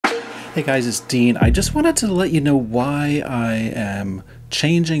Hey guys, it's Dean. I just wanted to let you know why I am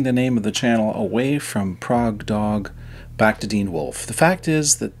changing the name of the channel away from Prog Dog back to Dean Wolfe. The fact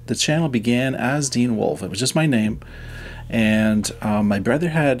is that the channel began as Dean Wolfe. It was just my name. And my brother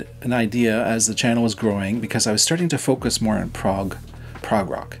had an idea as the channel was growing, because I was starting to focus more on prog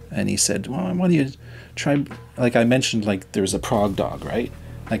rock. And he said, well, why don't you try, like I mentioned, like there's a Prog Dog, right?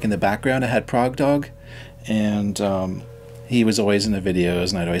 Like in the background I had Prog Dog. And he was always in the videos,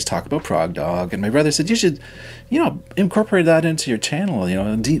 and I'd always talk about Prog Dog. And my brother said, you should, incorporate that into your channel.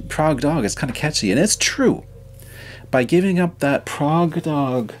 Prog Dog is kind of catchy. And it's true. By giving up that Prog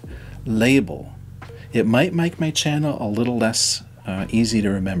Dog label, it might make my channel a little less easy to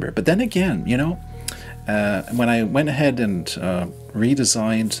remember. But then again, when I went ahead and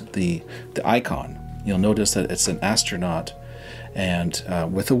redesigned the icon, you'll notice that it's an astronaut and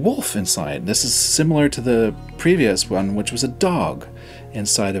with a wolf inside. This is similar to the previous one, which was a dog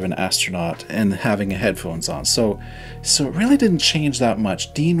inside of an astronaut and having headphones on. So it really didn't change that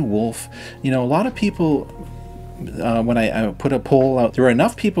much. Dean Wolfe, a lot of people, when I put a poll out, there were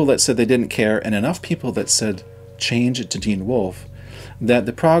enough people that said they didn't care and enough people that said change it to Dean Wolfe, that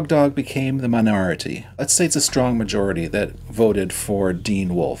the Prog Dog became the minority. Let's say it's a strong majority that voted for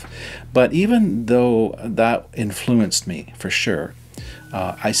Dean Wolfe. But even though that influenced me, for sure,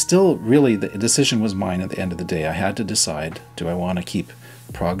 I still really, the decision was mine at the end of the day. I had to decide, do I want to keep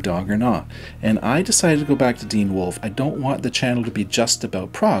Prog Dog or not? And I decided to go back to Dean Wolfe. I don't want the channel to be just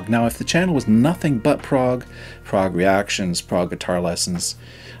about prog. Now, if the channel was nothing but prog reactions, prog guitar lessons,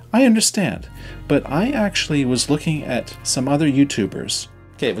 I understand. But I actually was looking at some other YouTubers.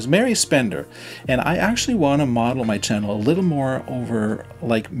 Okay, it was Mary Spender, and I actually want to model my channel a little more over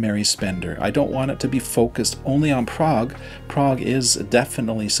like Mary Spender. I don't want it to be focused only on prog. Prog is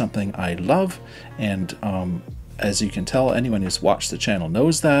definitely something I love, and as you can tell, anyone who's watched the channel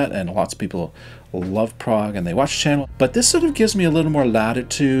knows that, and lots of people love prog and they watch the channel. But this sort of gives me a little more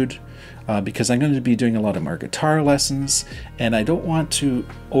latitude because I'm going to be doing a lot of more guitar lessons, and I don't want to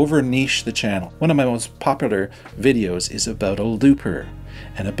over niche the channel. One of my most popular videos is about a looper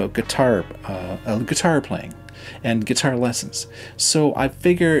and about guitar playing and guitar lessons. So I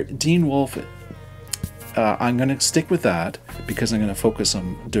figure Dean Wolfe, I'm going to stick with that because I'm going to focus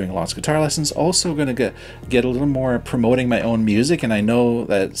on doing lots of guitar lessons. Also going to get a little more promoting my own music, and I know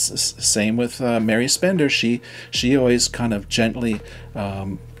that's same with Mary Spender. She always kind of gently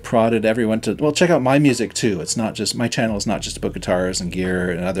prodded everyone to, well, check out my music too. It's not just, my channel is not just about guitars and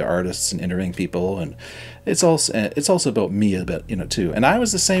gear and other artists and interviewing people, and it's also about me a bit, too. And I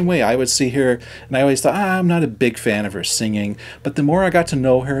was the same way. I would see her and I always thought, I'm not a big fan of her singing, but the more I got to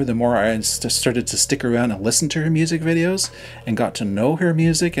know her, the more I started to stick around and listen to her music videos and got to know her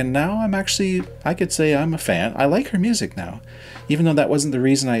music, and now I'm actually, I could say I'm a fan. I like her music now, even though that wasn't the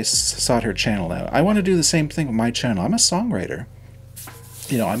reason I sought her channel out. I want to do the same thing with my channel. I'm a songwriter.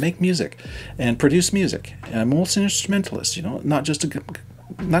 I make music and produce music. I'm a multi-instrumentalist, not just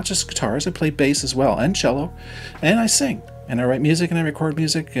guitars. I play bass as well, and cello, and I sing, and I write music, and I record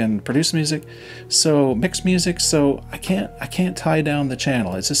music, and produce music, so mix music. So I can't tie down the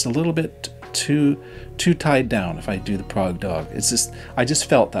channel. It's just a little bit too tied down if I do the Prog Dog. I just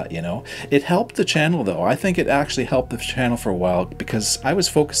felt that, It helped the channel though. I think it actually helped the channel for a while because I was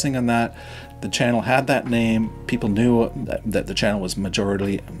focusing on that. The channel had that name. People knew that the channel was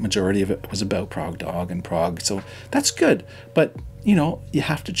majority of it was about Prog Dog and prog. So that's good. But you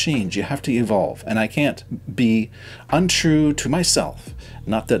have to change. You have to evolve. And I can't be untrue to myself.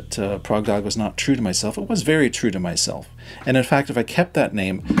 Not that Prog Dog was not true to myself. It was very true to myself. And in fact, if I kept that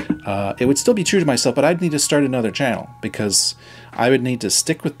name, it would still be true to myself, but I'd need to start another channel because I would need to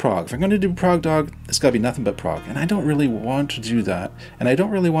stick with prog. If I'm going to do Prog Dog, it's got to be nothing but prog. And I don't really want to do that. And I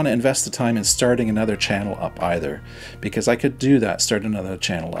don't really want to invest the time in starting another channel up either, because I could do that, start another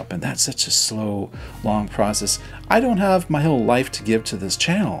channel up. And that's such a slow, long process. I don't have my whole life to give to this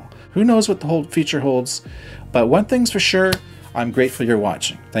channel. Who knows what the whole future holds? But one thing's for sure, I'm grateful you're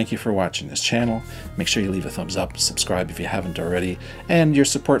watching. Thank you for watching this channel. Make sure you leave a thumbs up, subscribe if you haven't already, and your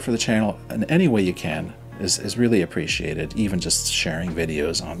support for the channel in any way you can is really appreciated, even just sharing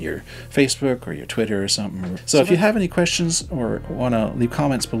videos on your Facebook or your Twitter or something. So if you have any questions or want to leave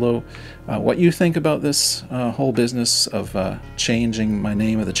comments below what you think about this whole business of changing my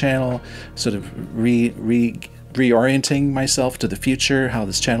name of the channel, sort of reorienting myself to the future, how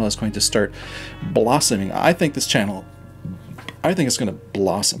this channel is going to start blossoming. I think it's going to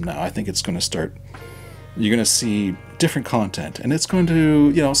blossom now. I think it's going to start You're going to see different content, and it's going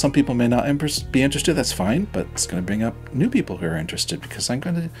to, you know, some people may not be interested. That's fine, but it's going to bring up new people who are interested, because I'm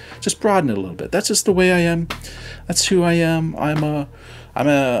going to just broaden it a little bit. That's just the way I am. That's who I am. I'm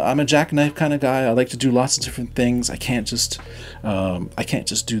a jackknife kind of guy. I like to do lots of different things. I can't just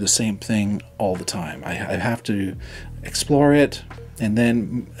do the same thing all the time. I have to explore it, and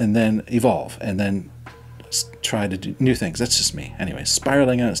then evolve, and then try to do new things. That's just me. Anyway,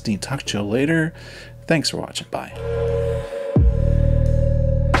 spiraling on. It's Dean. Talk to you later. Thanks for watching. Bye.